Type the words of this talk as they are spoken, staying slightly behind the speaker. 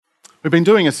We've been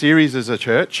doing a series as a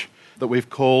church that we've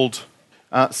called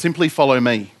Simply Follow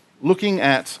Me, looking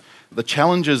at the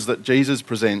challenges that Jesus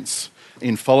presents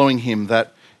in following him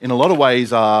that in a lot of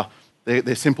ways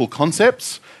they're simple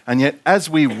concepts, and yet as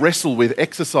we wrestle with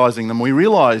exercising them, we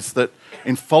realise that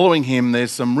in following him there's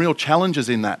some real challenges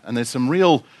in that, and there's some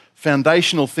real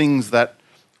foundational things that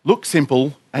look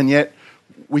simple, and yet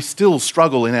we still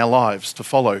struggle in our lives to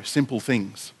follow simple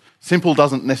things. Simple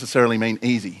doesn't necessarily mean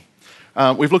easy.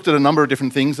 We've looked at a number of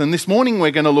different things, and this morning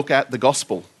we're going to look at the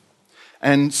gospel.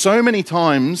 And so many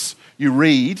times you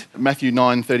read Matthew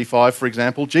 9:35, for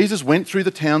example, Jesus went through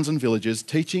the towns and villages,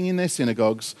 teaching in their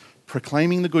synagogues,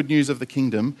 proclaiming the good news of the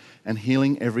kingdom, and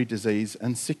healing every disease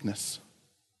and sickness.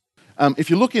 If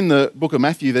you look in the book of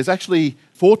Matthew, there's actually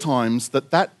 4 times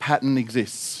that pattern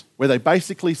exists, where they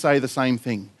basically say the same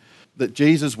thing, that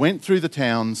Jesus went through the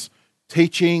towns,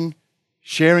 teaching,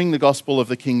 sharing the gospel of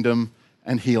the kingdom,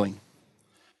 and healing.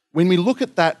 When we look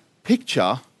at that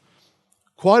picture,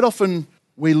 quite often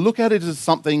we look at it as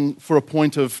something for a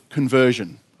point of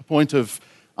conversion, a point of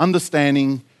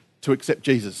understanding to accept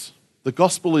Jesus. The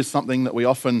gospel is something that we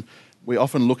often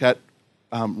look at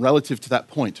relative to that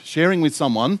point, sharing with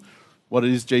someone what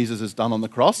it is Jesus has done on the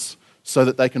cross so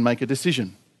that they can make a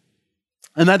decision.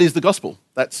 And that is the gospel.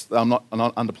 I'm not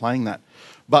underplaying that.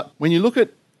 But when you look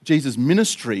at Jesus'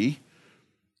 ministry,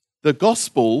 the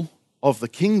gospel of the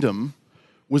kingdom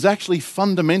was actually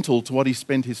fundamental to what he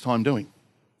spent his time doing.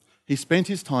 He spent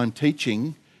his time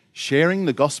teaching, sharing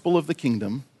the gospel of the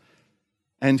kingdom,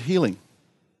 and healing.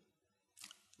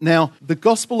 Now, the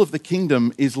gospel of the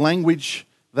kingdom is language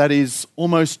that is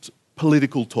almost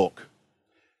political talk.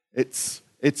 It's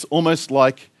almost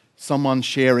like someone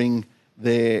sharing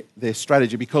their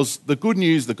strategy, because the good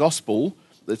news, the gospel,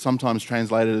 that's sometimes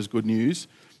translated as good news,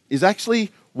 is actually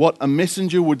what a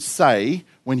messenger would say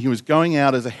when he was going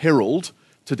out as a herald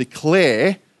to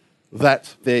declare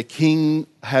that their king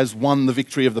has won the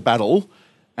victory of the battle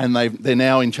and they're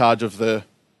now in charge of the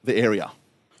area.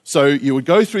 So you would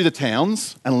go through the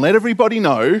towns and let everybody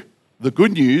know the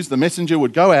good news. The messenger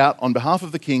would go out on behalf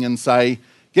of the king and say,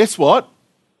 guess what?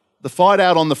 The fight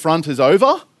out on the front is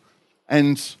over,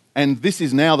 and this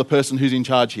is now the person who's in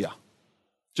charge here.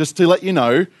 Just to let you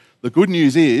know, the good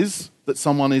news is that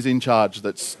someone is in charge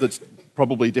that's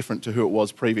probably different to who it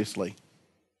was previously.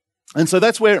 And so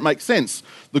that's where it makes sense,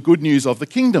 the good news of the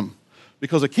kingdom.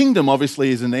 Because a kingdom obviously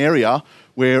is an area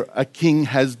where a king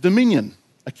has dominion,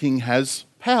 a king has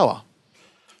power.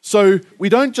 So we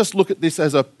don't just look at this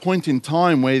as a point in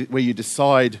time where you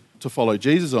decide to follow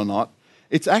Jesus or not.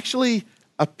 It's actually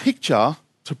a picture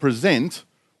to present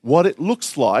what it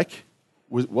looks like,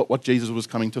 what Jesus was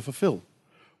coming to fulfill.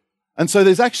 And so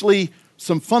there's actually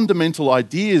some fundamental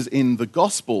ideas in the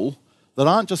gospel that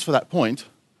aren't just for that point.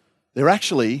 They're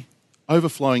actually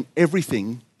overflowing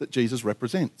everything that Jesus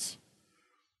represents.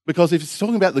 Because if it's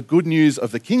talking about the good news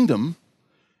of the kingdom,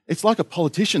 it's like a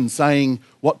politician saying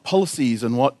what policies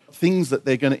and what things that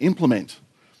they're going to implement.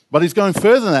 But he's going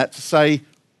further than that to say,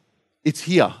 it's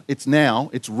here, it's now,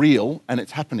 it's real, and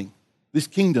it's happening. This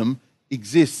kingdom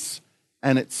exists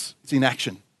and it's in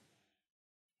action.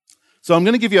 So I'm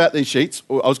going to give you out these sheets.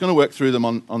 I was going to work through them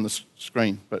on the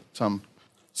screen. But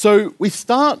so we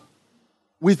start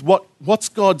with what's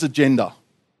God's agenda?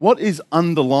 What is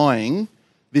underlying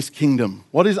this kingdom?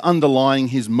 What is underlying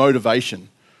his motivation?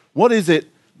 What is it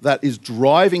that is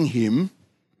driving him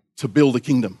to build a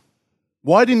kingdom?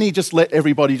 Why didn't he just let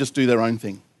everybody just do their own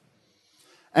thing?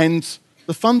 And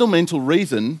the fundamental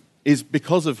reason is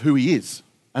because of who he is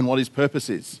and what his purpose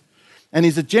is. And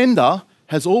his agenda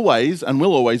has always and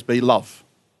will always be love.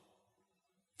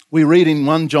 We read in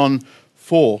 1 John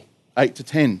 4,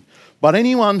 8-10, but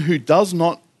anyone who does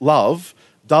not love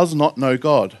does not know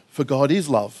God, for God is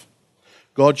love.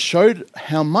 God showed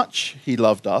how much he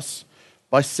loved us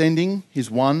by sending his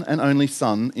one and only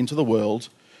Son into the world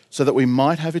so that we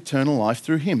might have eternal life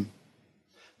through him.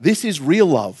 This is real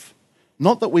love,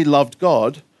 not that we loved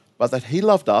God, but that he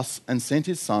loved us and sent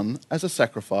his Son as a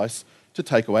sacrifice to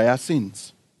take away our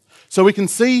sins. So we can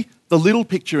see the little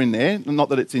picture in there, not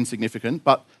that it's insignificant,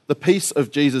 but the piece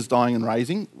of Jesus dying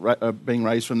and being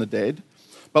raised from the dead.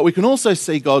 But we can also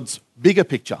see God's bigger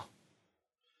picture,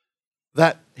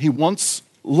 that he wants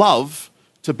love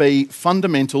to be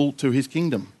fundamental to his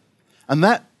kingdom. And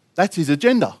that's his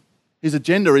agenda. His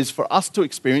agenda is for us to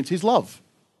experience his love.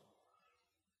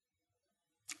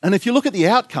 And if you look at the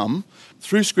outcome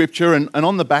through Scripture, and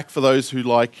on the back for those who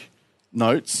like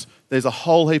notes, there's a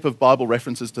whole heap of Bible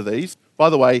references to these. By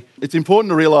the way, it's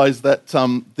important to realise that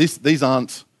these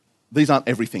aren't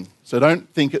everything. So don't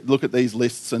look at these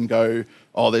lists and go,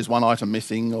 oh, there's one item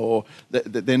missing, or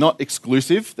they're not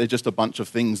exclusive. They're just a bunch of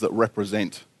things that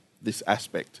represent this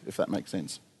aspect, if that makes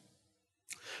sense.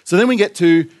 So then we get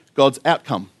to God's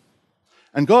outcome.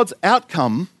 And God's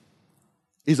outcome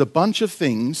is a bunch of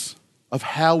things of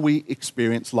how we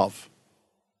experience love.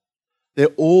 They're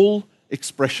all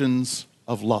expressions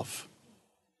of love.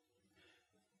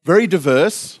 Very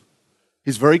diverse,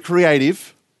 he's very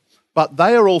creative, but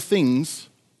they are all things,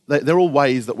 they're all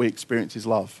ways that we experience his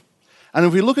love. And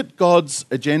if we look at God's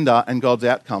agenda and God's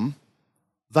outcome,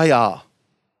 they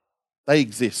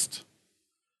exist.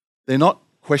 They're not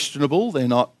questionable, they're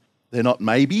not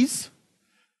maybes.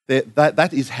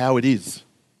 That is how it is.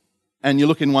 And you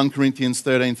look in 1 Corinthians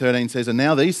 13:13 says, and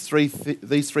now these three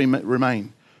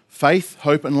remain, faith,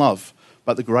 hope and love,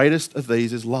 but the greatest of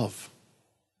these is love.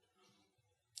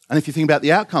 And if you think about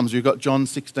the outcomes, you've got John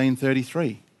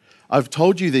 16:33. I've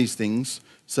told you these things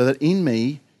so that in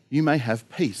me you may have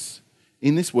peace.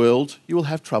 In this world you will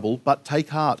have trouble, but take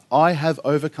heart. I have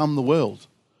overcome the world.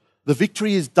 The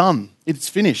victory is done. It's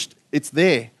finished. It's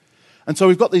there. And so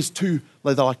we've got these two,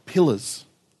 they're like pillars.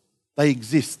 They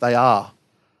exist. They are.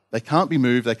 They can't be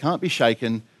moved. They can't be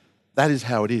shaken. That is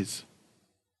how it is.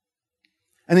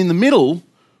 And in the middle,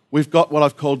 we've got what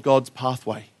I've called God's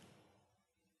pathway.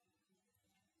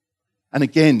 And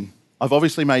again, I've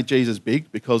obviously made Jesus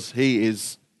big because he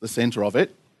is the centre of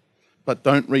it, but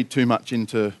don't read too much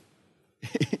into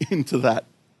that.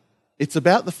 It's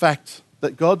about the fact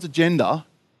that God's agenda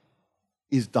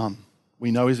is done.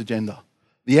 We know his agenda.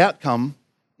 The outcome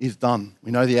is done.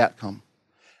 We know the outcome.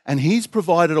 And he's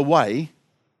provided a way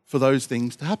for those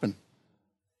things to happen.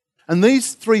 And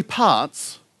these three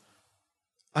parts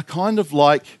are kind of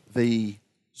like the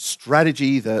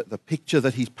strategy, the picture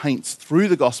that he paints through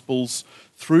the Gospels,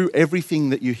 through everything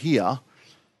that you hear,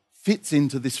 fits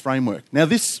into this framework. Now,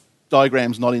 this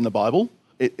diagram's not in the Bible.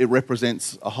 It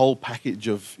represents a whole package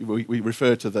of, we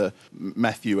refer to the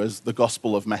Matthew as the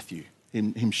Gospel of Matthew,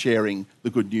 him sharing the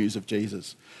good news of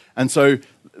Jesus. And so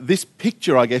this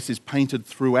picture, I guess, is painted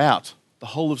throughout the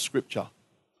whole of Scripture.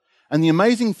 And the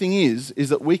amazing thing is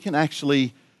that we can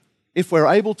actually, if we're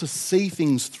able to see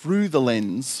things through the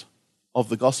lens of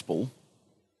the gospel,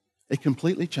 it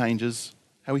completely changes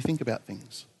how we think about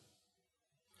things.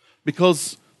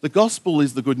 Because the gospel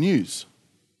is the good news.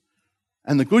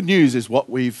 And the good news is what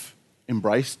we've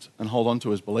embraced and hold on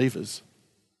to as believers.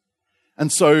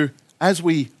 And so as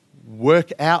we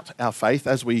work out our faith,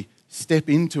 as we step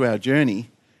into our journey,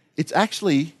 it's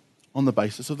actually on the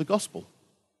basis of the gospel.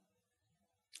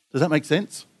 Does that make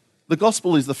sense? The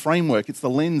gospel is the framework, it's the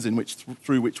lens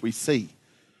through which we see.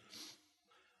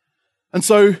 And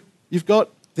so you've got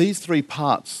these three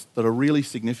parts that are really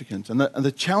significant. And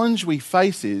the challenge we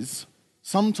face is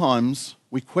sometimes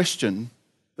we question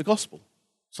the gospel.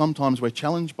 Sometimes we're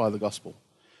challenged by the gospel.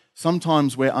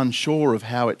 Sometimes we're unsure of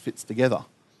how it fits together.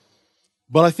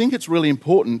 But I think it's really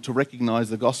important to recognize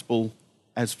the gospel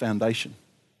as foundation,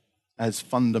 as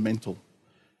fundamental,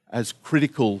 as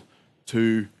critical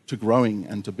to growing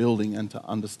and to building and to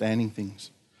understanding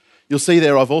things. You'll see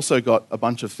there I've also got a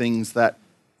bunch of things that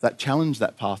challenge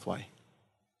that pathway.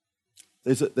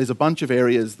 There's a bunch of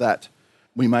areas that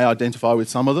we may identify with,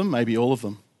 some of them, maybe all of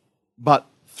them. But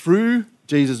through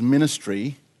Jesus'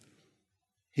 ministry,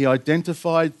 he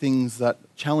identified things that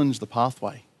challenge the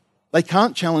pathway. They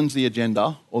can't challenge the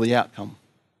agenda or the outcome.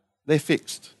 They're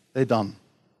fixed. They're done.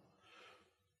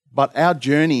 But our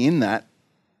journey in that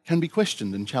can be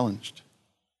questioned and challenged.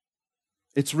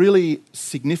 It's really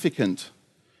significant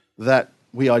that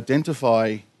we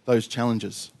identify those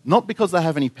challenges, not because they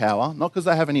have any power, not because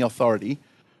they have any authority,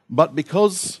 but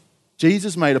because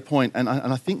Jesus made a point, and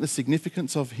I think the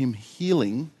significance of him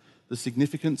healing, the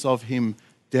significance of him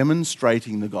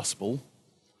demonstrating the gospel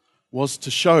was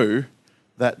to show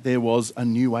that there was a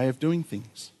new way of doing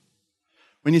things.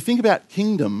 When you think about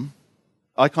kingdom,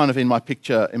 I kind of in my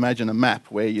picture imagine a map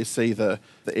where you see the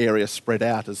area spread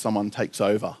out as someone takes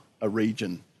over a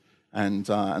region and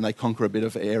they conquer a bit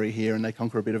of area here and they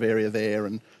conquer a bit of area there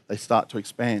and they start to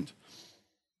expand.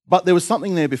 But there was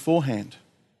something there beforehand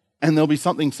and there'll be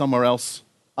something somewhere else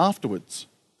afterwards.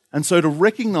 And so to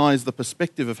recognise the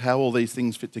perspective of how all these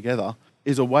things fit together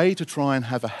is a way to try and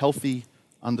have a healthy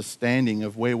understanding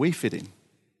of where we fit in.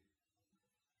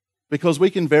 Because we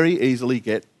can very easily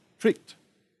get tricked.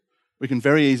 We can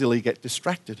very easily get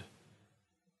distracted.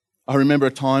 I remember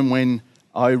a time when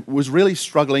I was really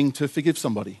struggling to forgive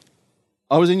somebody.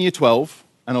 I was in year 12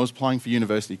 and I was applying for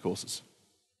university courses.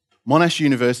 Monash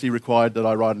University required that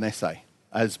I write an essay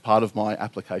as part of my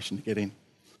application to get in.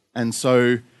 And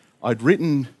so I'd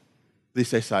written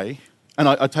this essay and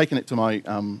I'd taken it to my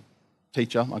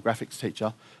teacher, my graphics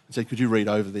teacher, and said, could you read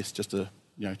over this just to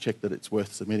check that it's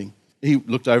worth submitting? He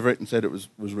looked over it and said it was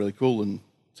really cool and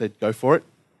said, go for it.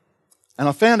 And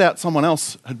I found out someone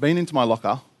else had been into my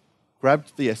locker,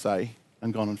 grabbed the essay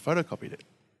and gone and photocopied it,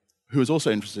 who was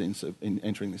also interested in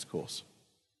entering this course.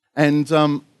 And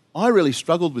I really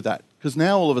struggled with that because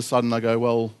now all of a sudden I go,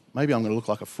 well, maybe I'm going to look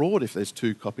like a fraud if there's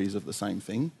 2 copies of the same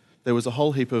thing. There was a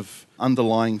whole heap of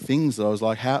underlying things that I was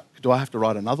like, how do I have to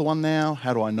write another one now?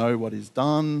 How do I know what is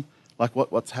done? Like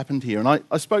what's happened here? And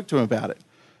I spoke to him about it.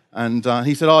 And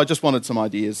he said, I just wanted some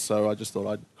ideas, so I just thought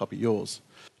I'd copy yours.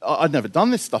 I'd never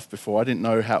done this stuff before. I didn't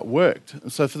know how it worked.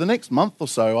 And so for the next month or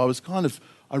so,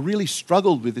 I really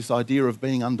struggled with this idea of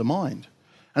being undermined.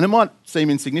 And it might seem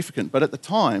insignificant, but at the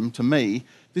time, to me,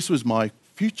 this was my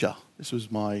future. This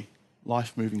was my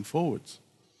life moving forwards.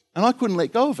 And I couldn't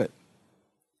let go of it.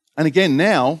 And again,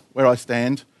 now, where I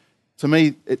stand, to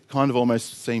me, it kind of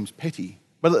almost seems petty.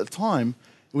 But at the time,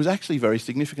 it was actually very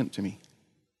significant to me.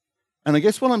 And I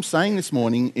guess what I'm saying this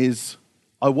morning is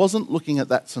I wasn't looking at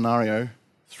that scenario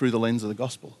through the lens of the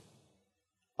gospel.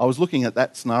 I was looking at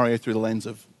that scenario through the lens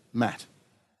of Matt.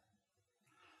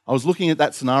 I was looking at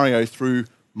that scenario through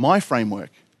my framework,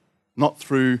 not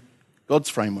through God's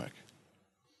framework.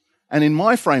 And in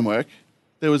my framework,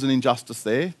 there was an injustice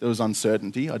there. There was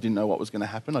uncertainty. I didn't know what was going to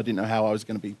happen. I didn't know how I was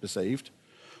going to be perceived.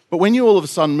 But when you all of a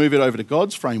sudden move it over to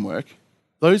God's framework,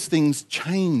 those things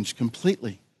change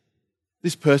completely.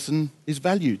 This person is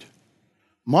valued.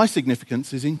 My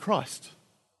significance is in Christ.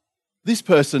 This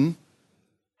person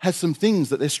has some things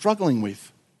that they're struggling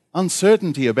with,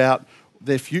 uncertainty about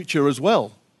their future as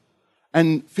well,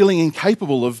 and feeling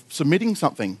incapable of submitting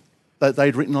something that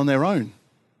they'd written on their own,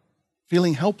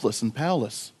 feeling helpless and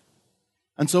powerless.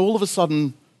 And so all of a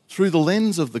sudden, through the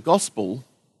lens of the gospel,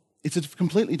 it's a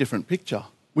completely different picture,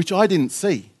 which I didn't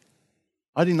see.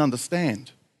 I didn't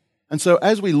understand. And so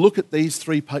as we look at these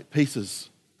 3 pieces,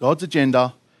 God's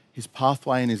agenda, his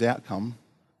pathway and his outcome,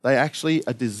 they actually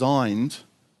are designed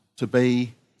to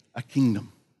be a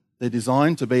kingdom. They're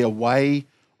designed to be a way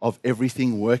of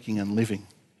everything working and living.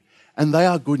 And they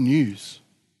are good news.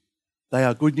 They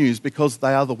are good news because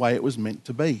they are the way it was meant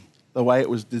to be, the way it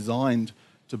was designed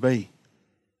to be.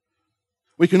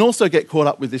 We can also get caught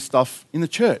up with this stuff in the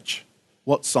church.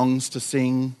 What songs to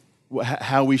sing,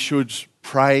 how we should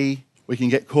pray. We can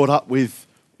get caught up with,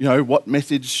 what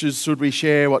messages should we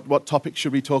share, what topics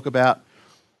should we talk about.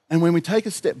 And when we take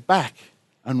a step back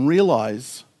and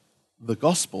realise the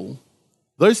gospel,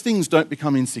 those things don't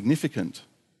become insignificant,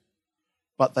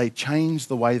 but they change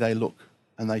the way they look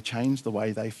and they change the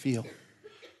way they feel.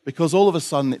 Because all of a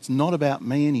sudden it's not about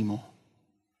me anymore.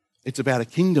 It's about a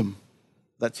kingdom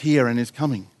that's here and is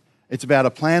coming. It's about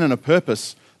a plan and a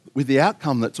purpose with the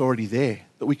outcome that's already there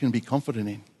that we can be confident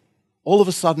in. All of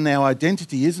a sudden our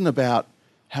identity isn't about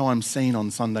how I'm seen on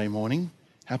Sunday morning,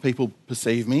 how people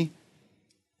perceive me.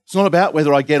 It's not about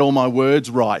whether I get all my words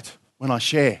right when I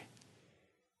share.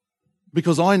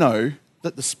 Because I know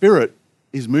that the Spirit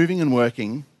is moving and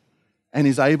working and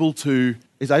is able to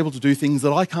do things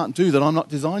that I can't do, that I'm not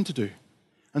designed to do.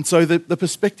 And so the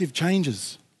perspective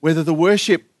changes. Whether the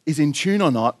worship is in tune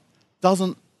or not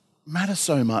doesn't matter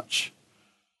so much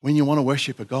when you want to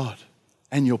worship a God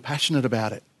and you're passionate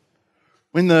about it.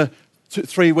 When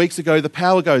 3 weeks ago the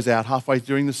power goes out halfway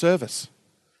during the service,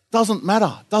 doesn't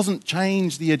matter, doesn't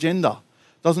change the agenda,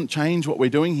 doesn't change what we're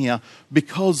doing here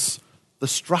because the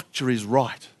structure is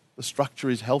right, the structure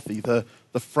is healthy, the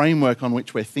framework on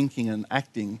which we're thinking and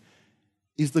acting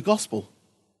is the gospel.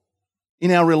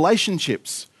 In our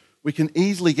relationships, we can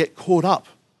easily get caught up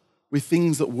with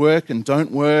things that work and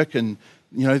don't work, and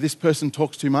this person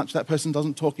talks too much, that person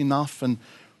doesn't talk enough.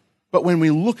 But when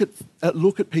we look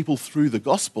at people through the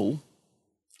gospel,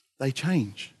 they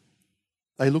change.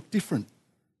 They look different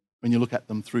when you look at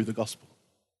them through the gospel.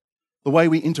 The way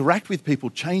we interact with people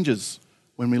changes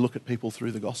when we look at people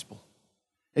through the gospel.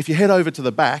 If you head over to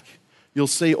the back, you'll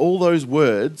see all those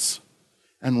words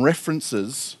and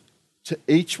references to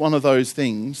each one of those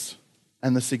things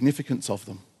and the significance of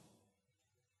them.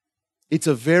 It's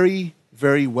a very,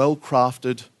 very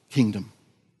well-crafted kingdom.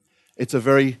 It's a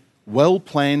very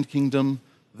well-planned kingdom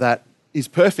that is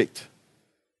perfect.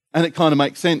 And it kind of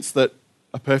makes sense that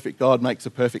a perfect God makes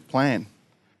a perfect plan.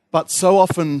 But so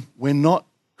often we're not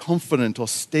confident or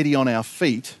steady on our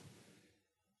feet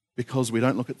because we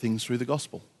don't look at things through the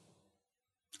gospel.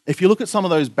 If you look at some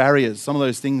of those barriers, some of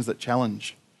those things that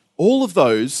challenge, all of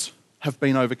those have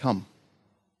been overcome.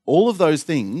 All of those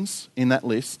things in that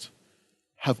list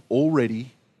have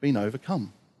already been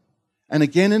overcome. And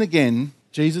again,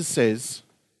 Jesus says,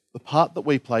 the part that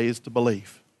we play is to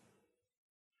believe.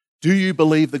 Do you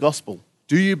believe the gospel?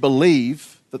 Do you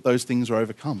believe that those things are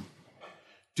overcome?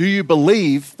 Do you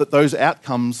believe that those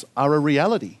outcomes are a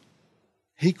reality?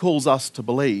 He calls us to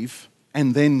believe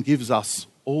and then gives us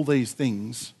all these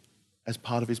things as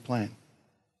part of his plan.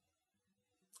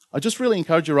 I just really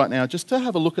encourage you right now just to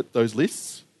have a look at those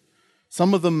lists.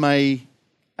 Some of them may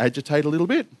agitate a little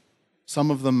bit. Some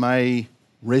of them may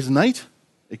resonate,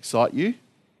 excite you.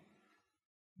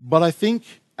 But I think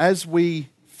as we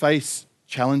face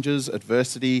challenges,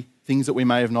 adversity, things that we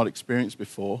may have not experienced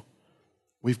before,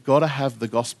 we've got to have the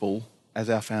gospel as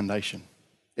our foundation.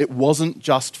 It wasn't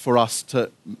just for us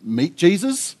to meet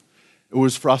Jesus, it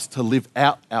was for us to live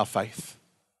out our faith.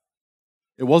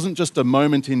 It wasn't just a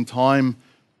moment in time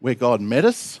where God met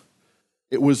us,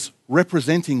 it was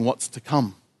representing what's to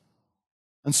come.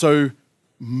 And so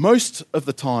most of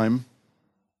the time,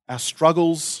 our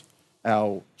struggles,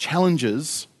 our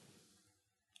challenges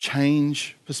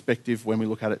change perspective when we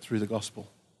look at it through the gospel.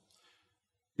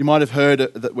 You might have heard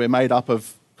that we're made up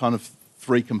of kind of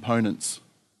three components: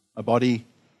 a body,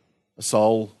 a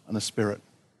soul, and a spirit.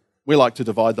 We like to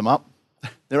divide them up.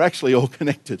 They're actually all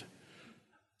connected.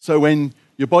 So when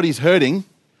your body's hurting,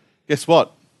 guess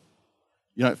what?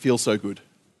 You don't feel so good.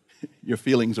 Your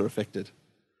feelings are affected.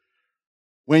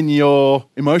 When you're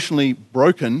emotionally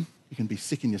broken, you can be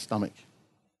sick in your stomach.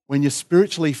 When you're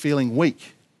spiritually feeling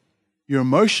weak, you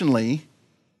emotionally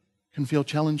can feel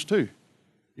challenged too.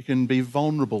 You can be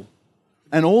vulnerable.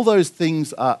 And all those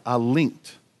things are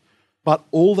linked. But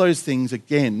all those things,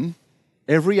 again,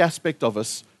 every aspect of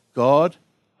us, God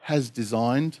has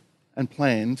designed and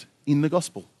planned in the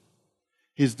gospel.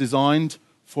 He's designed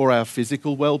for our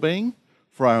physical well-being,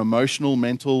 for our emotional,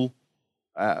 mental,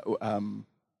 what's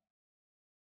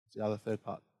the other third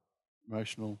part?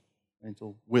 Emotional,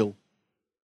 mental, will.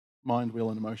 Mind, will,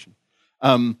 and emotion.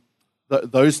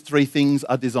 Those three things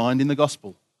are designed in the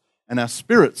gospel. And our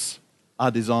spirits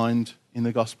are designed in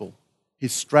the gospel.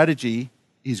 His strategy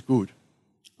is good.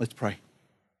 Let's pray.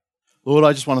 Lord,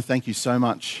 I just want to thank you so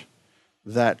much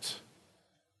that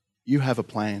you have a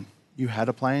plan. You had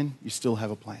a plan, you still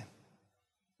have a plan.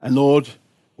 And Lord,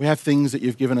 we have things that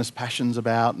you've given us passions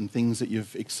about and things that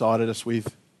you've excited us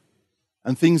with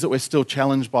and things that we're still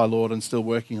challenged by, Lord, and still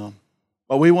working on.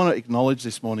 But we want to acknowledge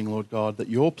this morning, Lord God, that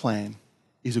your plan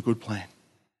is a good plan.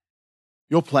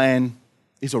 Your plan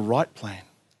is a right plan.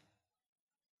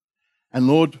 And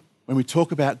Lord, when we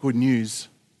talk about good news,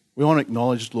 we want to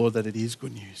acknowledge, Lord, that it is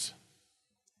good news.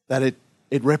 That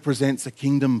it represents a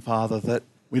kingdom, Father, that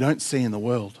we don't see in the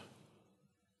world,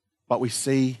 but we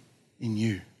see in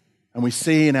you. And we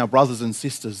see in our brothers and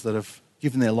sisters that have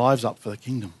given their lives up for the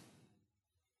kingdom.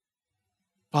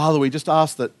 Father, we just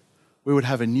ask that we would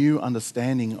have a new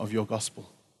understanding of your gospel.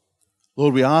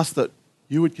 Lord, we ask that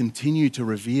you would continue to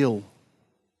reveal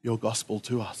your gospel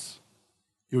to us.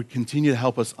 You would continue to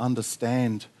help us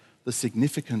understand the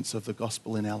significance of the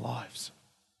gospel in our lives.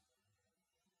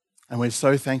 And we're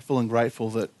so thankful and grateful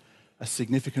that a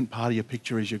significant part of your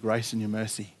picture is your grace and your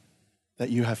mercy, that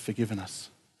you have forgiven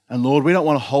us. And Lord, we don't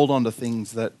want to hold on to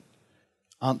things that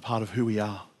aren't part of who we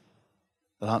are,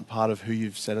 that aren't part of who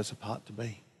you've set us apart to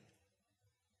be.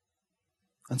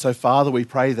 And so, Father, we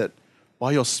pray that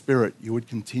by your Spirit, you would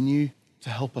continue to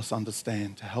help us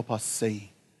understand, to help us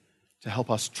see, to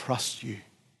help us trust you,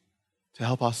 to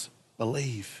help us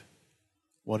believe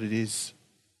what it is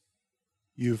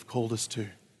you've called us to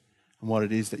and what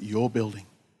it is that you're building.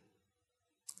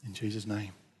 In Jesus'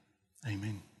 name,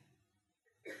 amen.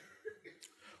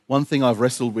 One thing I've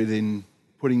wrestled with in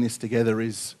putting this together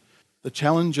is the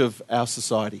challenge of our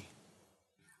society.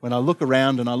 When I look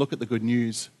around and I look at the good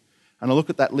news and I look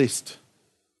at that list,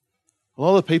 a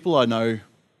lot of the people I know,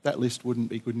 that list wouldn't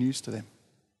be good news to them.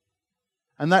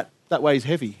 And that weighs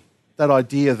heavy. That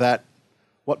idea that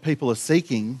what people are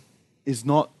seeking is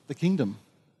not the kingdom,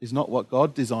 is not what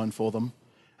God designed for them.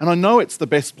 And I know it's the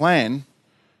best plan,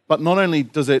 but not only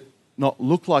does it not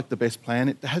look like the best plan,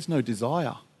 it has no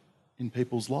desire in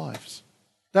people's lives.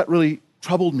 That really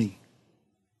troubled me.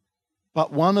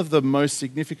 But one of the most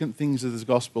significant things of this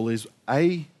gospel is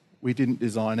A, we didn't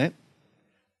design it,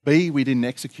 B, we didn't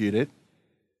execute it,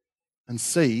 and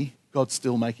C, God's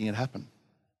still making it happen.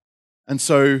 And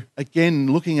so,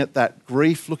 again, looking at that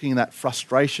grief, looking at that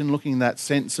frustration, looking at that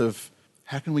sense of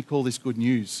how can we call this good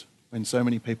news when so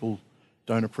many people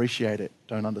don't appreciate it,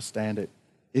 don't understand it,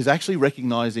 is actually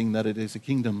recognizing that it is a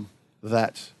kingdom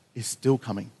that is still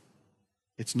coming.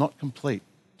 It's not complete.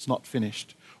 It's not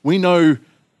finished. We know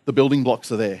the building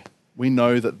blocks are there. We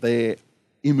know that they're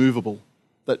immovable,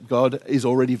 that God is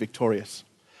already victorious.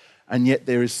 And yet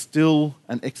there is still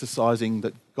an exercising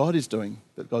that God is doing,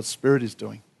 that God's Spirit is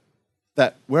doing.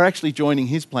 That we're actually joining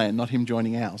his plan, not him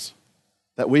joining ours.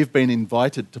 that we've been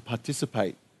invited to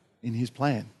participate in his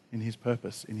plan, in his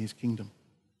purpose, in his kingdom.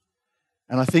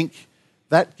 And I think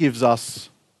that gives us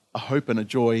a hope and a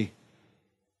joy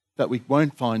that we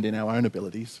won't find in our own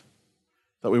abilities,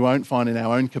 that we won't find in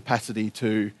our own capacity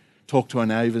to talk to our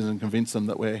neighbours and convince them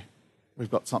that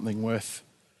we've got something worth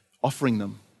offering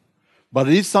them. But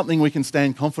it is something we can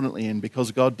stand confidently in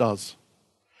because God does.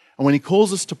 And when he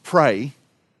calls us to pray,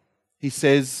 he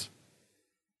says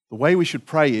the way we should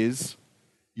pray is,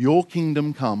 your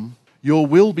kingdom come, your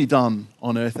will be done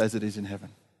on earth as it is in heaven.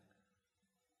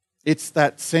 It's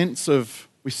that sense of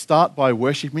we start by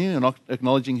worshipping him and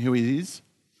acknowledging who he is,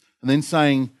 and then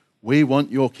saying, we want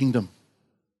your kingdom.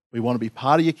 We want to be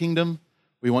part of your kingdom.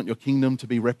 We want your kingdom to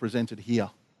be represented here.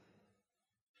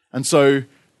 And so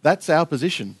that's our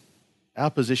position.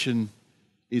 Our position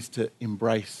is to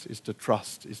embrace, is to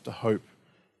trust, is to hope,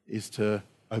 is to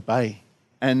obey.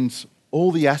 And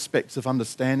all the aspects of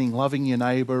understanding, loving your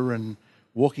neighbour and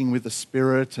walking with the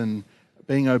Spirit and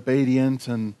being obedient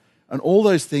and all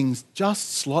those things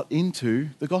just slot into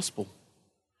the gospel.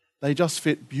 They just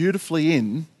fit beautifully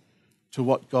in to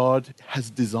what God has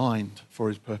designed for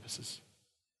his purposes.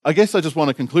 I guess I just want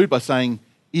to conclude by saying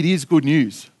it is good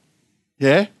news.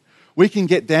 Yeah? We can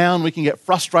get down, we can get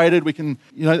frustrated, we can,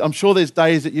 I'm sure there's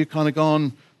days that you've kind of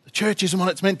gone, the church isn't what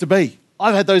it's meant to be.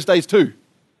 I've had those days too.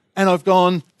 And I've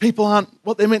gone, people aren't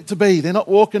what they're meant to be. They're not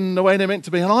walking the way they're meant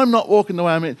to be. And I'm not walking the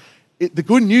way I'm meant. The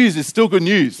good news is still good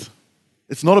news.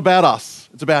 It's not about us.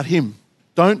 It's about him.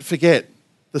 Don't forget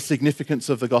the significance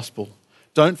of the gospel.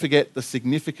 Don't forget the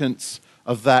significance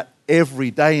of that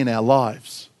every day in our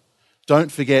lives.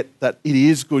 Don't forget that it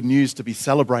is good news to be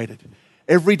celebrated.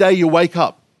 Every day you wake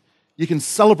up, you can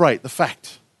celebrate the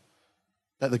fact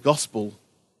that the gospel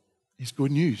is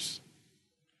good news.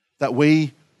 That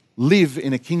we live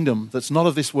in a kingdom that's not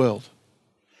of this world.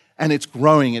 And it's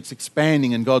growing, it's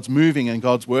expanding, and God's moving and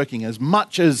God's working. As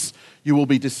much as you will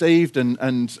be deceived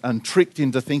and tricked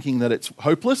into thinking that it's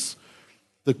hopeless,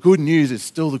 the good news is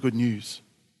still the good news.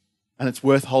 And it's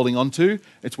worth holding on to,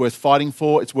 it's worth fighting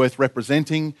for, it's worth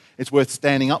representing, it's worth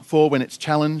standing up for when it's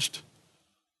challenged.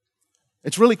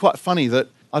 It's really quite funny that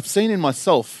I've seen in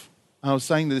myself, I was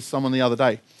saying to someone the other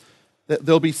day, that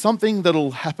there'll be something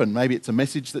that'll happen. Maybe it's a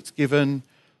message that's given,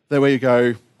 there where you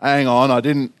go, hang on, I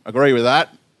didn't agree with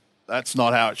that. That's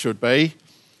not how it should be.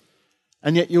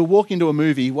 And yet you'll walk into a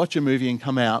movie, watch a movie and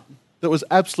come out that was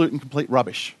absolute and complete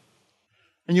rubbish.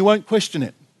 And you won't question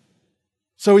it.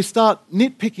 So we start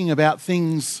nitpicking about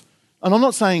things, and I'm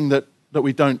not saying that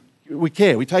we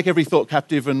care. We take every thought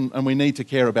captive and we need to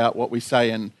care about what we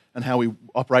say and how we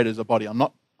operate as a body. I'm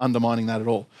not undermining that at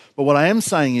all. But what I am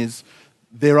saying is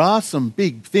there are some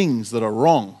big things that are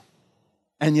wrong,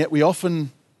 and yet we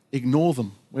often ignore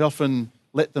them. We often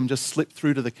let them just slip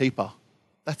through to the keeper.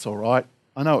 That's all right.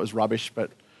 I know it was rubbish, but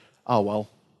oh well,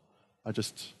 I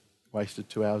just wasted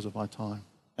 2 hours of my time.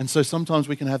 And so sometimes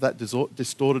we can have that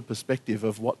distorted perspective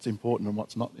of what's important and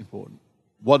what's not important,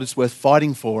 what it's worth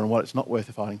fighting for and what it's not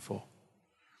worth fighting for.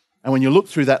 And when you look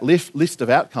through that list of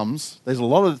outcomes, there's a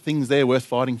lot of things there worth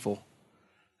fighting for.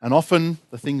 And often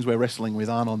the things we're wrestling with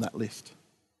aren't on that list.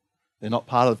 They're not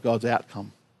part of God's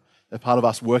outcome. They're part of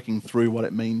us working through what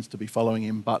it means to be following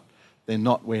him, but they're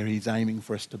not where he's aiming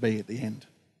for us to be at the end.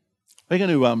 We're going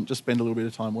to just spend a little bit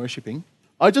of time worshipping.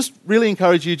 I just really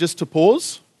encourage you just to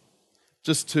pause,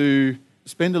 just to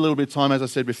spend a little bit of time, as I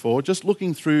said before, just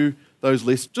looking through those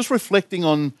lists, just reflecting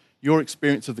on your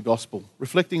experience of the gospel,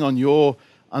 reflecting on your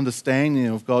understanding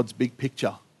of God's big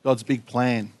picture, God's big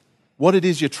plan, what it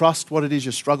is you trust, what it is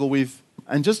you struggle with,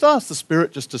 and just ask the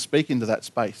Spirit just to speak into that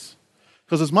space.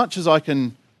 Because as much as I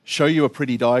can show you a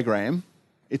pretty diagram,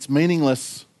 it's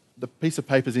meaningless. The piece of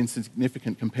paper is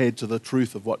insignificant compared to the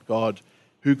truth of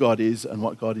who God is and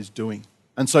what God is doing.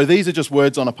 And so these are just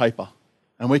words on a paper.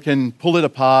 And we can pull it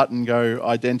apart and go,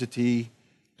 identity,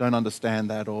 don't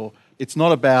understand that. Or it's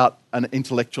not about an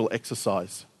intellectual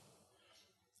exercise.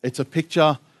 It's a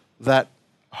picture that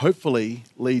hopefully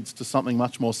leads to something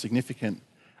much more significant.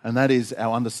 And that is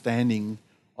our understanding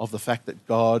of the fact that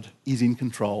God is in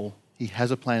control. He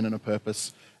has a plan and a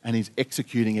purpose, and he's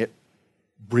executing it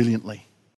brilliantly.